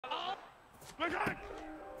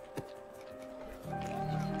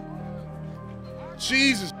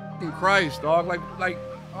Jesus Christ, dog. Like,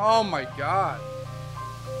 oh my God.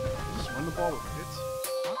 Just run the ball with hits.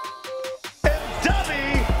 And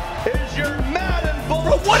Dubby is your Madden Bowl.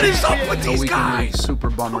 Bro, what is up with these guys? Super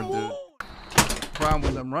bummer, dude. Problem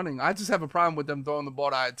with them running. I just have a problem with them throwing the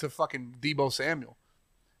ball to fucking Debo Samuel.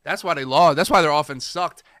 That's why they lost. That's why their offense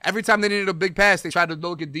sucked. Every time they needed a big pass, they tried to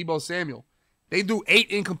look at Debo Samuel. They do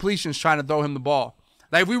 8 incompletions trying to throw him the ball.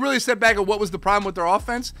 Like, if we really step back at what was the problem with their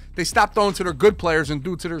offense, they stopped throwing to their good players and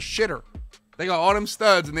threw to their shitter. They got all them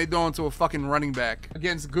studs and they throw into a fucking running back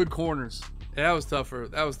against good corners. Yeah, that was tough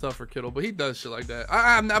for Kittle, but he does shit like that.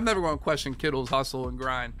 I'm never going to question Kittle's hustle and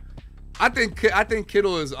grind. I think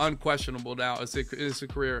Kittle is unquestionable now in his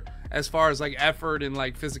career as far as like effort and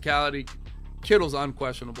like physicality. Kittle's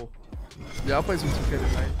unquestionable. Yeah, I'll play some 2K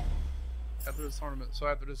tonight after this tournament. So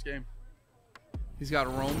after this game, he's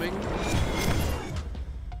got roaming.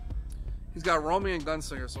 He's got roaming and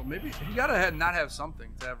gunslinger. So maybe he gotta not have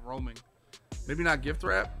something to have roaming. Maybe not gift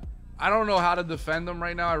wrap. I don't know how to defend him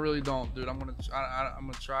right now. I really don't, dude. I'm gonna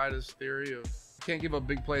try this theory of can't give up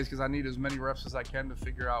big plays because I need as many reps as I can to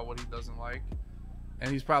figure out what he doesn't like. And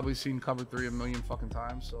he's probably seen cover 3 a million fucking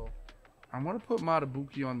times. So I'm gonna put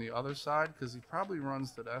Matabuki on the other side because he probably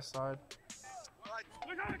runs to that side.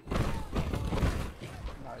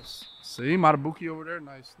 Nice. See, Matabuki over there.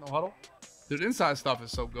 Nice. No huddle. Dude, inside stuff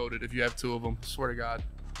is so goated if you have 2 of them. Swear to God.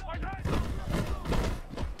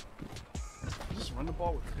 Just run the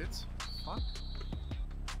ball with hits. Fuck.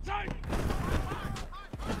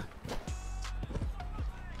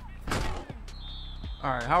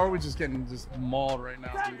 All right, how are we just getting just mauled right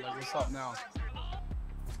now, dude? Like, what's up now?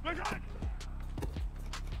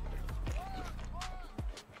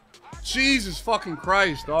 Jesus fucking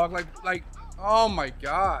Christ, dog. Like, oh my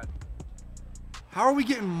God. How are we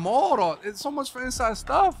getting mauled on? It's so much for inside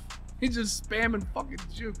stuff. He's just spamming fucking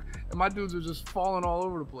juke. And my dudes are just falling all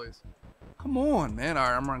over the place. Come on, man. All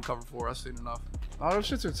right, I'm running cover 4. I've seen enough. Oh, those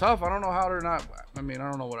shits are tough. I don't know how they're not. I mean, I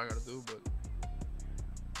don't know what I got to do, but.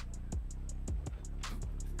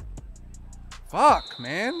 Fuck,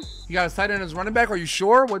 man. You got a tight end as running back? Are you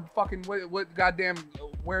sure? What goddamn,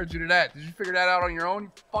 where'd you do that? Did you figure that out on your own,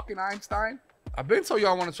 you fucking Einstein? I've been told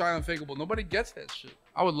y'all want to try Unfakeable. Nobody gets that shit.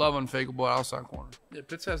 I would love Unfakeable outside corner. Yeah,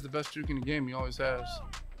 Pitts has the best juke in the game. He always has.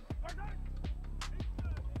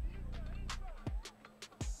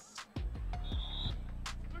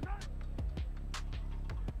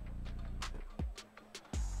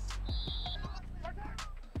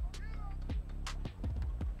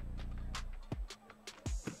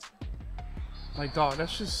 Like, dog,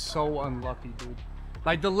 that's just so unlucky, dude.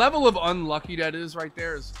 Like, the level of unlucky that is right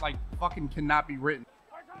there is, like, fucking cannot be written.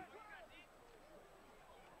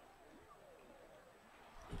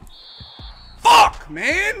 Fuck,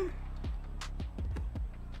 man!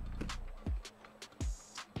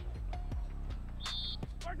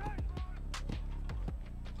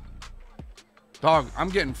 Dog, I'm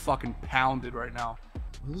getting fucking pounded right now.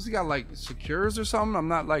 Who's he got, like, secures or something? I'm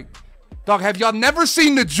not, like... Dog, have y'all never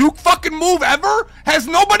seen the juke fucking move ever? Has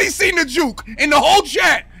nobody seen the juke in the whole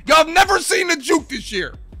chat? Y'all have never seen the juke this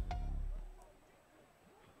year.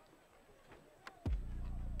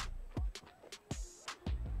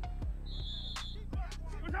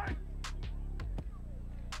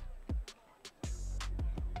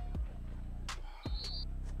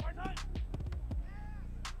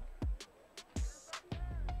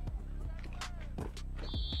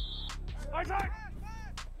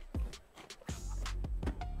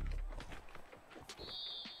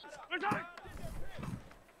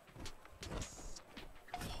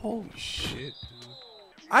 Holy shit, dude.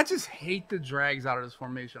 I just hate the drags out of this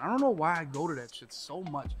formation. I don't know why I go to that shit so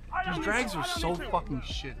much. These drags are so fucking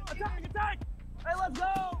shit. Attack, attack! Hey, let's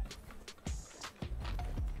go!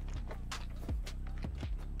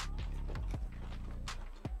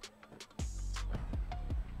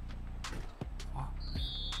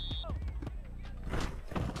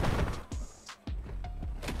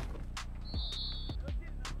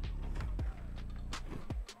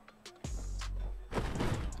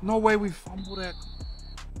 No way we fumbled that.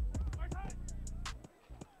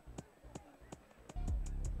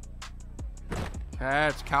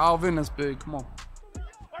 Catch, Calvin, that's big. Come on.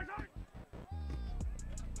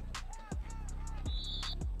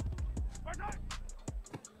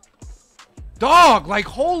 Dog, like,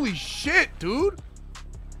 holy shit, dude.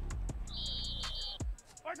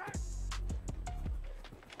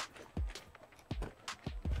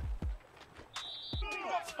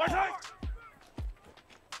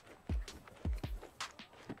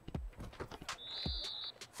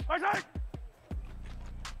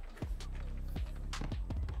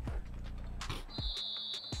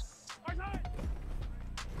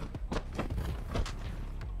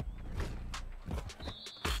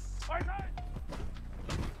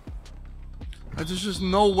 There's just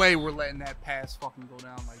no way we're letting that pass fucking go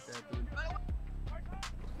down like that, dude.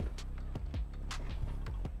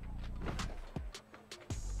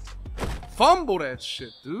 Fumble that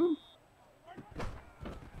shit, dude.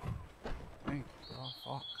 Thank you,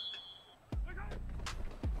 bro.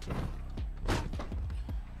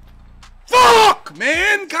 Fuck,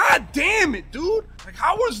 man. God damn it, dude. Like,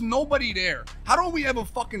 how was nobody there? How don't we have a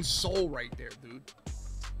fucking soul right there, dude?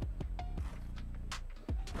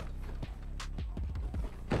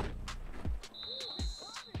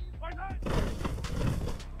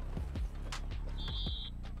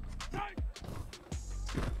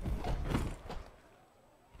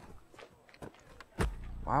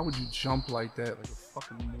 Why would you jump like that? Like a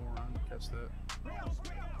fucking moron. Catch that.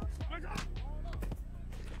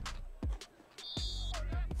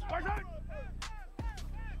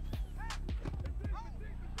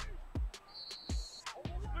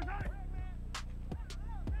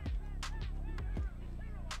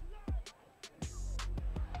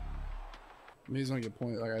 I mean, he's gonna get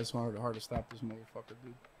pointed. Like, I just wanted hard to stop this motherfucker,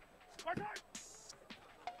 dude.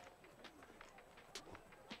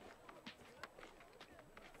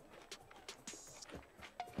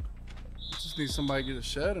 Just need somebody to get a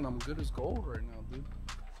shed, and I'm good as gold right now, dude.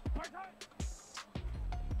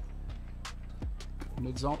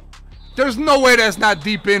 Mid zone. There's no way that's not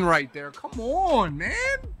deep in right there. Come on,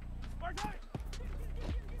 man.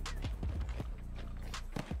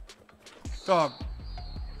 Dog.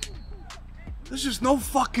 There's just no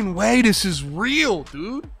fucking way this is real,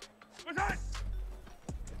 dude.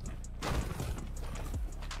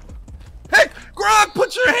 Hey, Grog,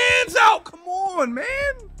 put your hands out. Come on, man.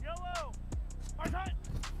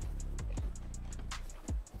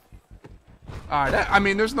 All right, I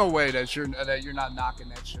mean, there's no way that you're not knocking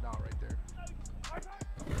that shit out right there.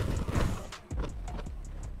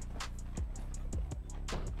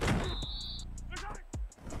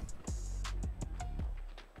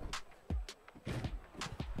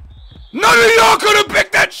 None of y'all could have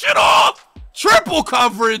picked that shit off. Triple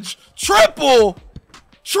coverage, triple.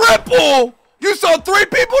 You saw 3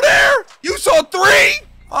 people there. You saw 3.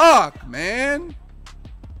 Fuck, man.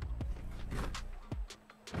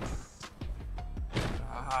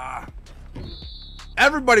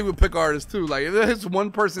 Everybody would pick artists too. Like, if it's one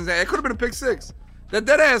person's ass, it could have been a pick 6. That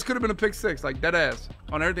dead ass could have been a pick 6. Like, dead ass.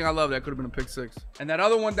 On everything I love, that could have been a pick 6. And that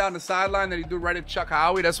other one down the sideline that he threw right at Chuck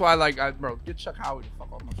Howey, that's why, like, bro, get Chuck Howey the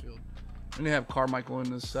fuck off my field. And they have Carmichael in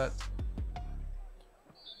this set.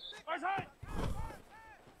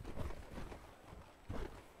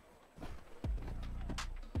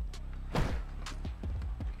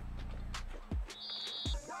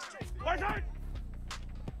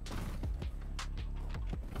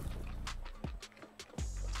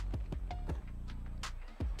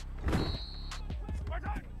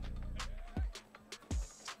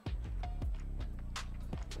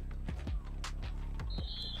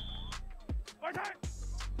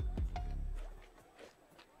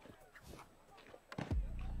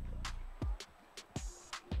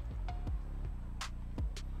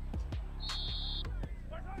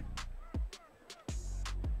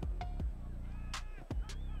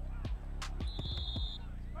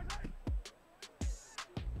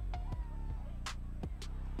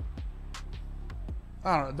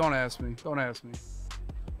 I don't know. Don't ask me. Don't ask me.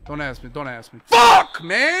 Don't ask me. Don't ask me. Fuck,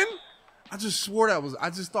 man! I just swore that was. I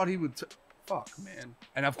just thought he would. Fuck, man.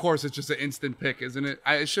 And of course, it's just an instant pick, isn't it?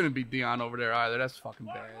 It shouldn't be Dion over there either. That's fucking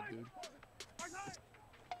bad, dude.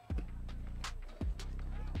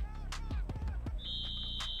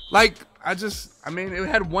 Like, I mean, it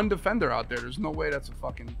had one defender out there. There's no way that's a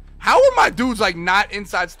fucking. How are my dudes like not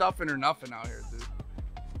inside stuffing or nothing out here, dude?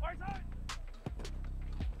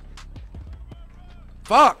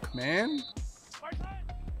 Fuck, man.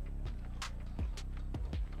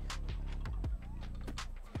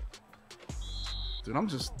 Dude, I'm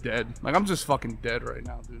just dead. Like, I'm just fucking dead right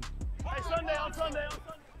now, dude. Hey, Sunday, on Sunday.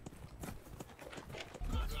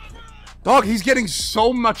 Dog, he's getting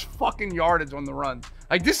so much fucking yardage on the run.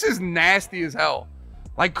 Like, this is nasty as hell.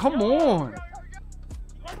 Like, come on.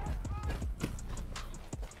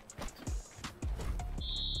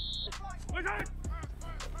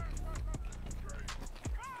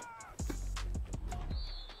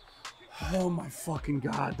 Oh my fucking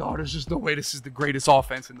god, dog. There's just no way this is the greatest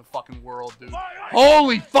offense in the fucking world, dude.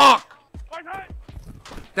 Holy fuck!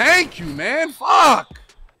 Thank you, man. Fuck!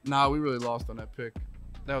 Nah, we really lost on that pick.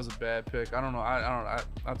 That was a bad pick. I don't know. I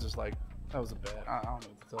just like, that was a bad. I don't know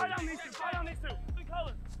what to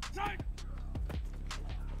tell you.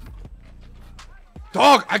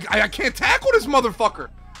 Dog, I can't tackle this motherfucker.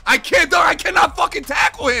 I can't, dog. I cannot fucking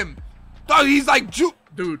tackle him. Dog, he's like,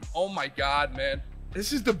 Dude, oh my God, man.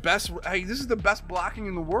 This is the best. Hey, this is the best blocking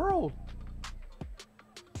in the world.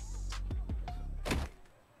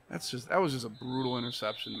 That was just a brutal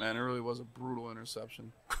interception, man. It really was a brutal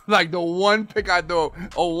interception. Like the one pick I throw,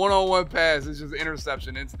 a one-on-one pass, it's just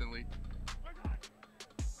interception instantly.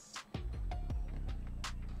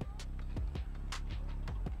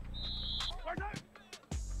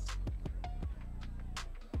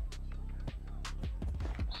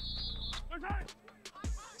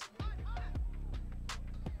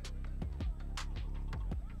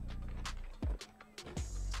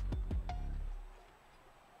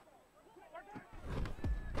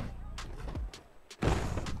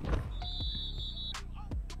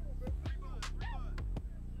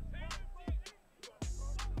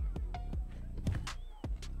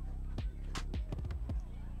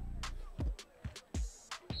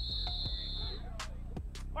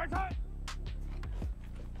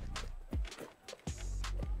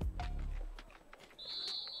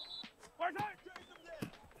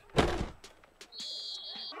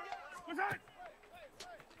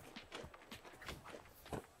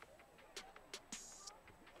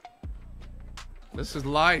 This is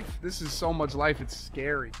life. This is so much life. It's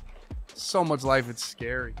scary. So much life. It's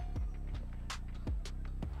scary.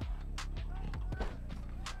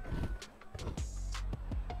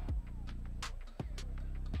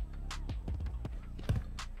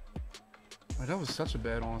 Oh, that was such a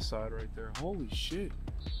bad onside right there. Holy shit.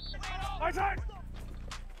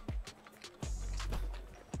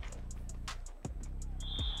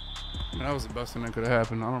 Man, that was the best thing that could have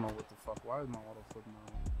happened. I don't know what the fuck. Why is my auto flipping on?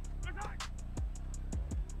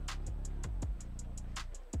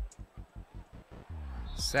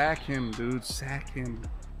 Sack him, dude. Sack him.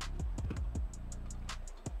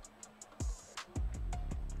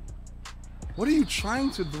 What are you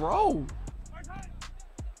trying to throw?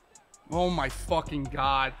 Oh my fucking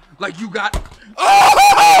God. Like you got...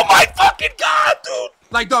 Oh my fucking God, dude.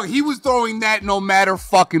 Like, dog, he was throwing that no matter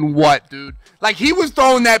fucking what, dude. Like, he was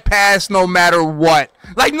throwing that pass no matter what.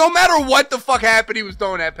 Like, no matter what the fuck happened, he was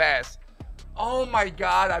throwing that pass. Oh my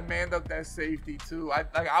God, I manned up that safety too.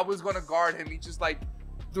 I was gonna guard him. He just like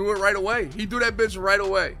threw it right away. He threw that bitch right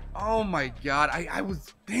away. Oh my God, I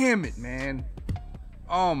was, damn it, man.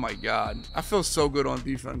 Oh my God, I feel so good on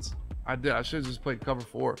defense. I did. I should have just played cover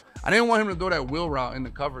 4. I didn't want him to throw that wheel route in the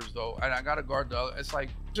coverage though, and I gotta guard the other. It's like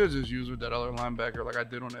should have just used with that other linebacker like I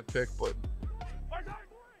did on that pick, but.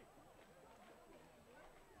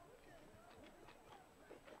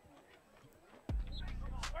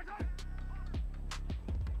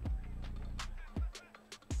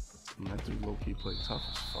 That dude low-key played tough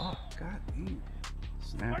as fuck. God damn.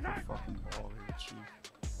 Snap the fucking ball here, chief.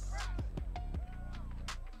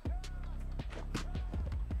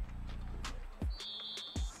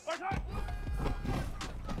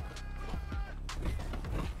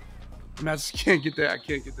 I mean, I just can't get that. I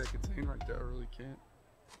can't get that contain right there. I really can't.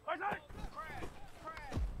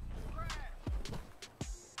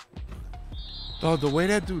 Dog, the way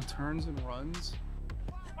that dude turns and runs.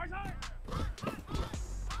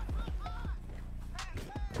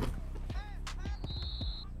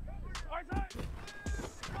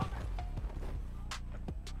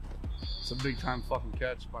 It's a big time fucking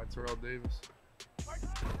catch by Terrell Davis.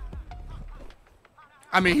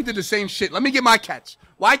 I mean, he did the same shit. Let me get my catch.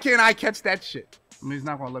 Why can't I catch that shit? I mean, he's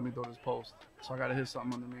not gonna let me throw this post, so I gotta hit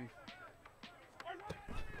something underneath.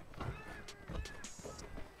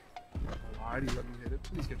 Why'd he let me hit it?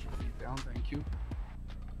 Please get your feet down, thank you.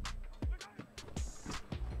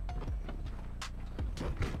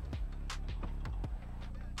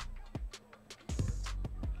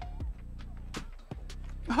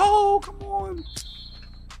 Oh, come on.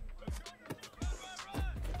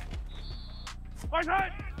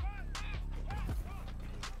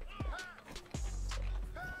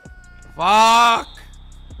 Fuck.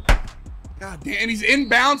 God damn, and he's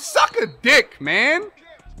inbound. Suck a dick, man.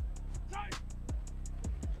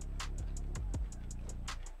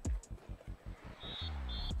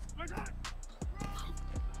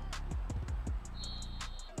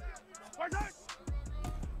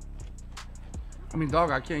 I mean,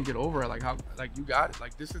 dog, I can't get over it. Like, how, like, you got it.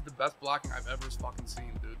 Like, this is the best blocking I've ever fucking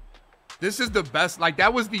seen, dude. This is the best. Like,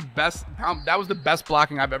 that was the best. That was the best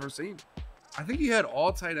blocking I've ever seen. I think he had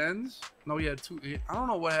all tight ends. No, he had 2. I don't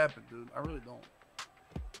know what happened, dude. I really don't.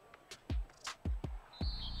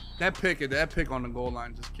 That pick on the goal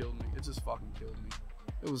line just killed me. It just fucking killed me.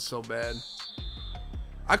 It was so bad.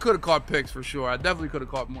 I could have caught picks for sure. I definitely could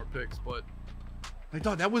have caught more picks, but like,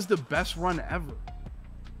 dog, that was the best run ever.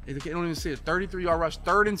 They don't even see it. 33-yard rush,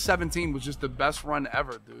 3rd and 17 was just the best run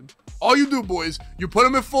ever, dude. All you do, boys, you put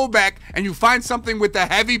him at fullback and you find something with the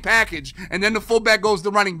heavy package, and then the fullback goes to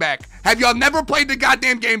running back. Have y'all never played the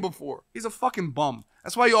goddamn game before? He's a fucking bum.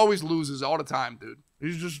 That's why he always loses all the time, dude.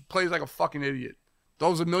 He just plays like a fucking idiot.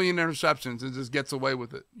 Throws a million interceptions and just gets away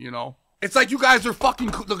with it, you know? It's like you guys are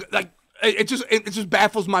fucking, like, it just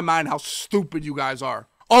baffles my mind how stupid you guys are.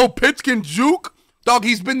 Oh, Pitts can juke? Dog,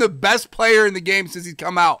 he's been the best player in the game since he's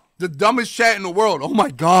come out. The dumbest chat in the world. Oh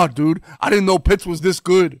my God, dude. I didn't know Pitts was this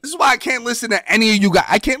good. This is why I can't listen to any of you guys.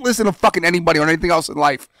 I can't listen to fucking anybody or anything else in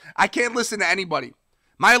life. I can't listen to anybody.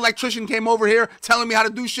 My electrician came over here telling me how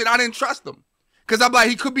to do shit. I didn't trust him. Because I'm like,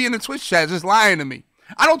 he could be in the Twitch chat just lying to me.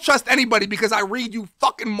 I don't trust anybody because I read you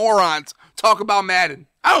fucking morons talk about Madden.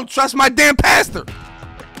 I don't trust my damn pastor.